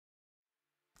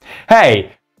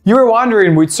Hey, you were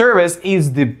wondering which service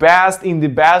is the best in the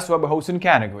best web hosting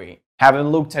category. Having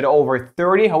looked at over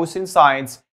 30 hosting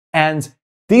sites, and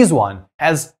this one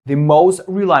has the most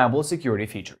reliable security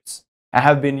features. I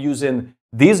have been using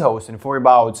this hosting for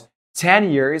about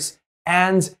 10 years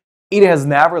and it has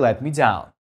never let me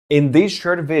down. In this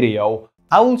short video,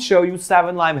 I will show you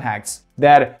 7 life hacks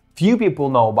that few people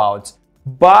know about,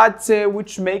 but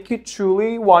which make it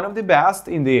truly one of the best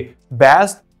in the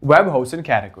best web hosting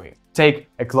category. Take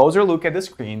a closer look at the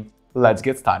screen. Let's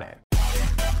get started.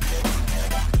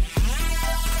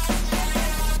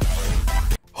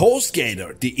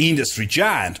 Hostgator, the industry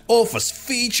giant, offers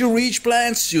feature-rich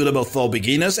plans suitable for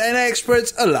beginners and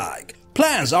experts alike.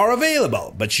 Plans are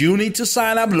available, but you need to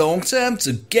sign up long-term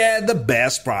to get the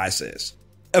best prices.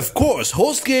 Of course,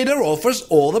 Hostgator offers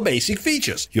all the basic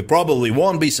features. You probably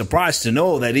won't be surprised to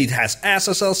know that it has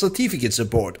SSL certificate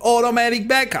support, automatic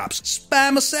backups,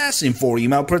 spam assassin for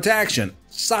email protection,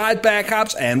 site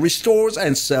backups and restores,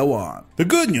 and so on. The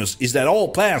good news is that all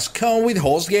plans come with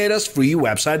Hostgator's free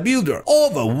website builder,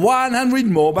 over 100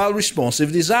 mobile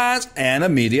responsive designs, and a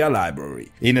media library.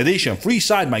 In addition, free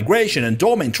site migration and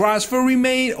domain transfer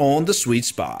remain on the sweet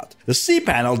spot. The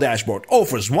cPanel dashboard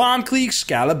offers one-click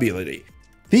scalability.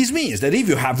 This means that if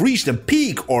you have reached a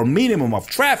peak or minimum of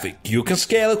traffic, you can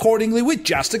scale accordingly with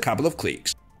just a couple of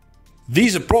clicks.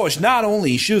 This approach not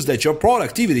only ensures that your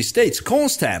productivity stays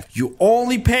constant, you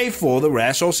only pay for the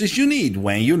resources you need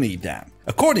when you need them.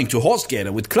 According to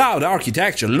Hostgator, with cloud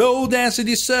architecture,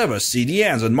 low-density servers,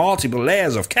 CDNs, and multiple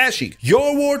layers of caching,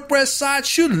 your WordPress site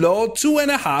should load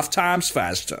 2.5 times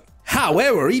faster.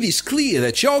 However, it is clear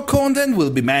that your content will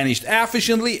be managed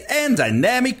efficiently and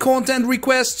dynamic content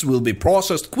requests will be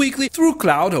processed quickly through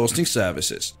cloud hosting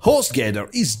services. Hostgator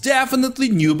is definitely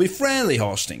newbie-friendly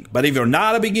hosting, but if you're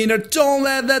not a beginner, don't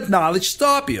let that knowledge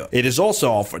stop you. It is also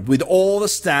offered with all the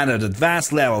standard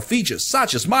advanced level features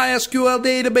such as MySQL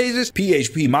databases,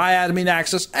 PHP MyAdmin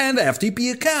access, and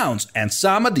FTP accounts, and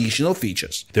some additional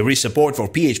features. There is support for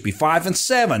PHP 5 and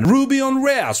 7, Ruby on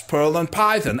Rails, Perl and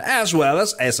Python, as well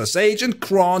as SSH and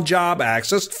cron job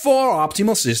access for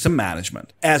optimal system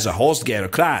management. As a Hostgator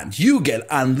client, you get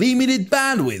unlimited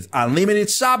bandwidth, unlimited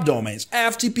subdomains,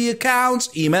 FTP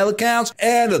accounts, email accounts,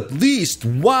 and at least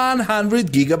 100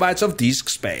 gigabytes of disk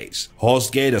space.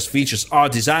 Hostgator's features are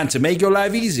designed to make your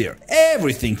life easier.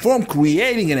 Everything from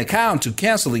creating an account to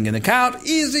canceling an account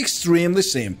is extremely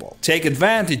simple. Take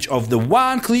advantage of the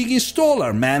one-click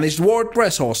installer, managed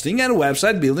WordPress hosting and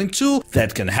website building tool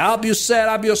that can help you set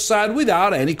up your site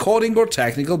without any coding or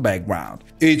technical background.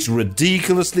 It's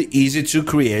ridiculously easy to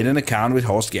create an account with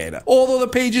Hostgator, although the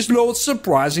pages load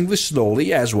surprisingly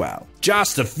slowly as well.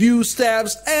 Just a few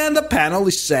steps and the panel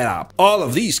is set up. All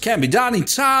of these can be done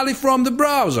entirely from the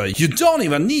browser. You don't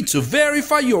even need to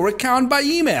verify your account by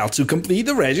email to complete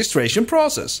the registration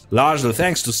process. Largely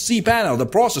thanks to cPanel, the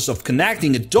process of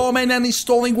connecting a domain and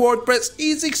installing WordPress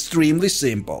is extremely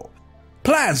simple.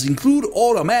 Plans include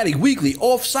automatic weekly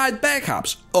off-site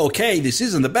backups. Okay, this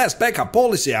isn't the best backup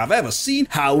policy I've ever seen,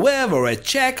 however, at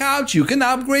checkout you can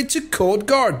upgrade to Code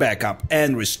Guard backup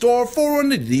and restore for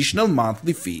an additional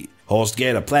monthly fee.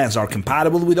 Hostgator plans are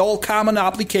compatible with all common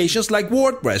applications like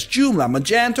WordPress, Joomla,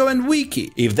 Magento, and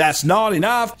Wiki. If that's not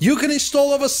enough, you can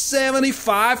install over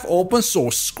 75 open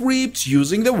source scripts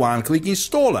using the one-click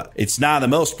installer. It's not the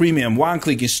most premium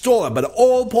one-click installer, but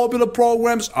all popular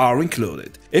programs are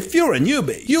included. If you're a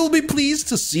newbie, you'll be pleased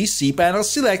to see cPanel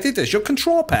selected as your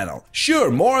control panel.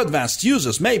 Sure, more advanced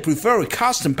users may prefer a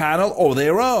custom panel or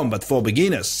their own, but for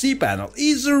beginners, cPanel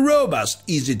is a robust,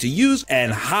 easy to use,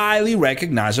 and highly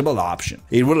recognizable option.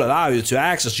 It will allow you to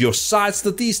access your site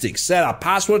statistics, set up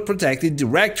password-protected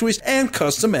directories, and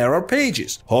custom error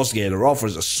pages. Hostgator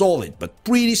offers a solid but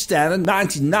pretty standard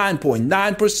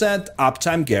 99.9%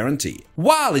 uptime guarantee.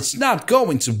 While it's not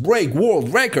going to break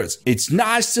world records, it's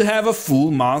nice to have a full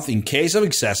month in case of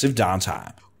excessive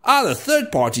downtime. Other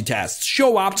third-party tests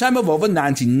show uptime of over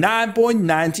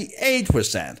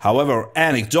 99.98%. However,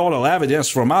 anecdotal evidence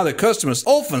from other customers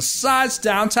often cites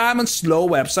downtime and slow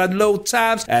website load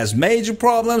times as major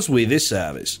problems with this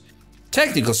service.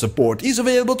 Technical support is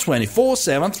available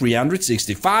 24/7,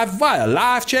 365 via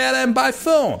live chat and by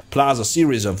phone, plus a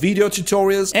series of video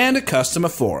tutorials and a customer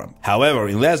forum. However,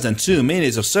 in less than 2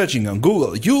 minutes of searching on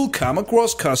Google, you'll come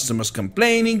across customers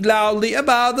complaining loudly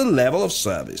about the level of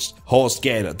service.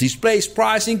 Hostgator displays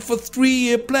pricing for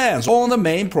 3-year plans on the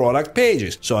main product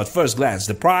pages, so at first glance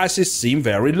the prices seem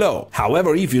very low.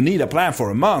 However, if you need a plan for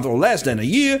a month or less than a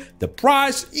year, the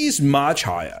price is much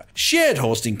higher. Shared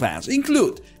hosting plans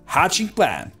include Hatching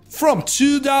Plan, from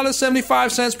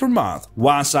 $2.75 per month,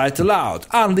 one site allowed,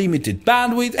 unlimited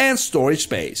bandwidth and storage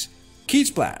space. Kids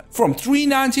plan from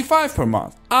 $3.95 per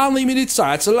month, unlimited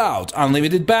sites allowed,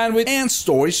 unlimited bandwidth and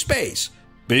storage space.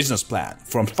 Business plan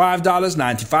from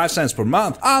 $5.95 per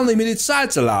month, unlimited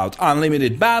sites allowed,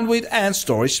 unlimited bandwidth and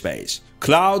storage space.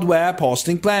 Cloud web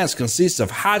hosting plans consist of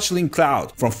Hatchling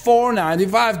Cloud from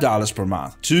 $4.95 per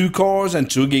month, 2 cores and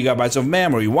 2 GB of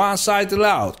memory, one site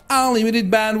allowed,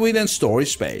 unlimited bandwidth and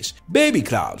storage space. Baby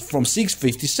Cloud from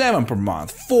 $6.57 per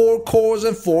month, 4 cores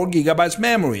and 4 GB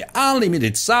memory,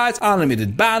 unlimited sites,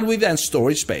 unlimited bandwidth and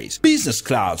storage space. Business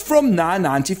Cloud from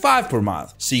 $9.95 per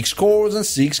month, 6 cores and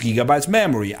 6 GB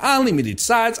memory, unlimited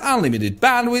sites, unlimited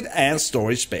bandwidth and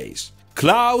storage space.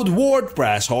 Cloud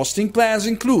WordPress hosting plans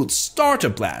include Starter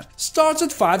Plan, starts at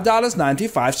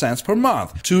 $5.95 per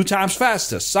month, 2 times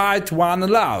faster, site 1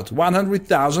 allowed,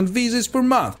 100,000 visits per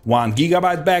month, 1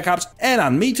 GB backups, and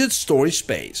unmetered storage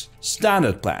space.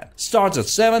 Standard Plan starts at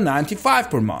 $7.95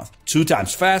 per month, 2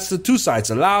 times faster, 2 sites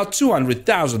allowed,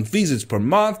 200,000 visits per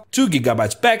month, 2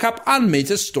 GB backup,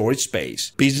 unmetered storage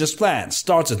space. Business Plan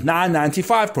starts at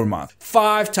 $9.95 per month,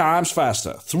 5 times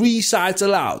faster, 3 sites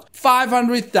allowed,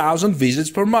 500,000 visits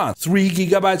per month, 3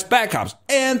 GB backups,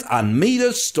 and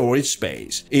unmetered storage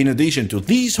space. In addition to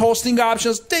these hosting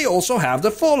options, they also have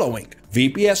the following: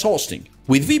 VPS Hosting.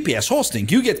 With VPS Hosting,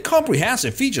 you get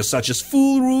comprehensive features such as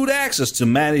full root access to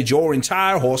manage your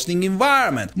entire hosting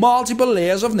environment, multiple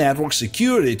layers of network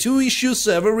security to ensure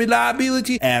server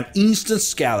reliability, and instant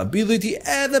scalability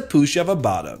at the push of a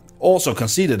button. Also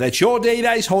consider that your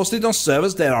data is hosted on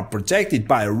servers that are protected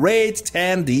by RAID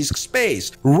 10 disk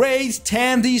space, RAID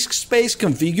 10 disk space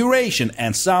configuration,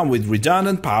 and some with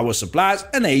redundant power supplies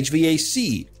and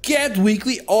HVAC. Get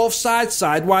weekly off-site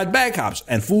site-wide backups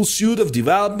and full suite of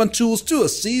development tools to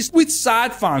assist with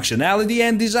site functionality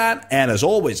and design, and as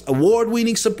always,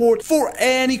 award-winning support for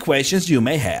any questions you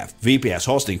may have. VPS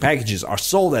hosting packages are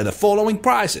sold at the following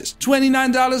prices: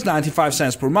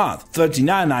 $29.95 per month,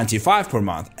 $39.95 per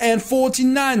month, and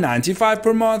 $49.95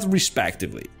 per month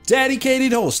respectively.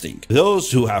 Dedicated hosting.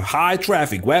 Those who have high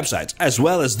traffic websites as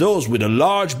well as those with a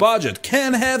large budget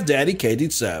can have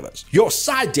dedicated servers. Your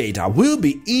site data will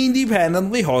be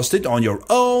independently hosted on your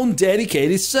own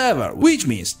dedicated server, which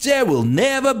means there will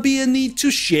never be a need to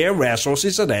share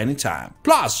resources at any time.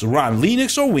 Plus, run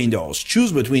Linux or Windows,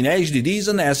 choose between HDDs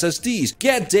and SSDs,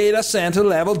 get data center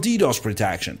level DDoS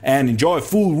protection, and enjoy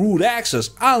full root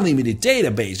access, unlimited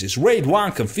databases, RAID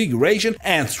 1 configuration,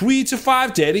 and 3 to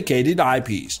 5 dedicated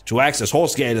IPs. To access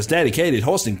Hostgator's dedicated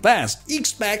hosting plans,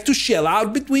 expect to shell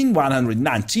out between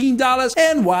 $119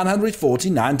 and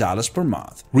 $149 per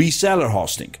month. Reseller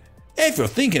hosting. If you're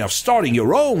thinking of starting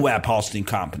your own web hosting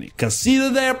company,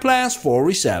 consider their plans for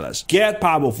resellers. Get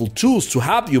powerful tools to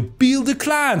help you build a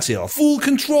clientele, full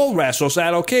control resource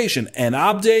allocation, and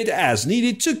update as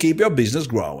needed to keep your business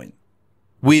growing.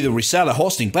 With a reseller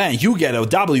hosting plan, you get a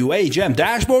WHM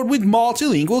dashboard with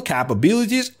multilingual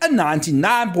capabilities, a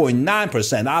 99.9%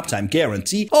 uptime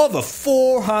guarantee, over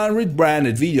 400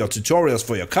 branded video tutorials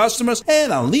for your customers,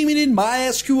 and unlimited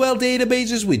MySQL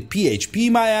databases with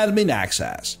PHPMyAdmin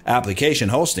access. Application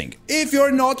hosting. If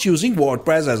you're not using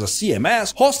WordPress as a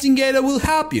CMS, Hostgator will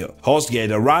help you.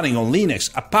 Hostgator running on Linux,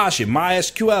 Apache,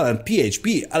 MySQL, and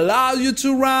PHP allows you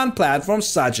to run platforms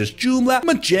such as Joomla,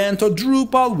 Magento,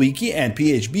 Drupal, Wiki, and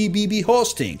PHP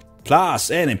hosting.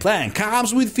 Plus, any plan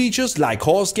comes with features like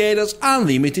Hostgator's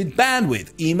unlimited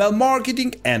bandwidth, email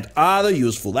marketing, and other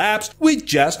useful apps with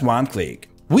just one click.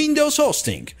 Windows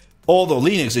hosting. Although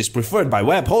Linux is preferred by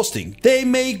web hosting, they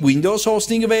make Windows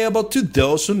hosting available to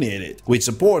those who need it. With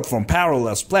support from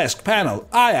Parallels, Plesk Panel,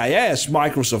 IIS,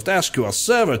 Microsoft SQL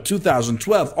Server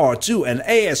 2012 R2, and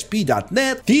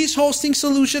ASP.NET, this hosting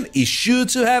solution is sure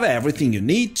to have everything you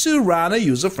need to run a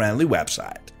user-friendly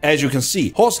website. As you can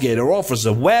see, Hostgator offers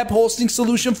a web hosting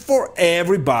solution for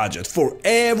every budget, for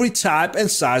every type and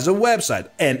size of website,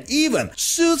 and even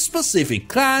suits specific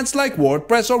clients like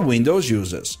WordPress or Windows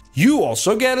users. You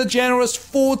also get a generous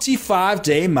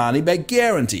 45-day money-back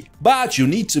guarantee, but you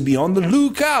need to be on the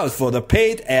lookout for the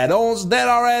paid add-ons that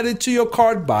are added to your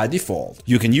cart by default.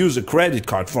 You can use a credit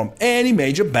card from any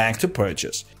major bank to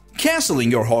purchase.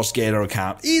 Canceling your Hostgator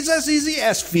account is as easy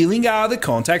as filling out the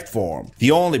contact form. The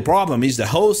only problem is the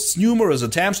host's numerous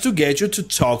attempts to get you to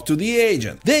talk to the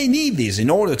agent. They need this in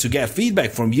order to get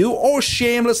feedback from you or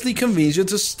shamelessly convince you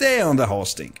to stay on the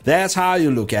hosting. That's how you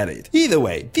look at it. Either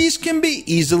way, this can be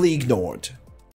easily ignored.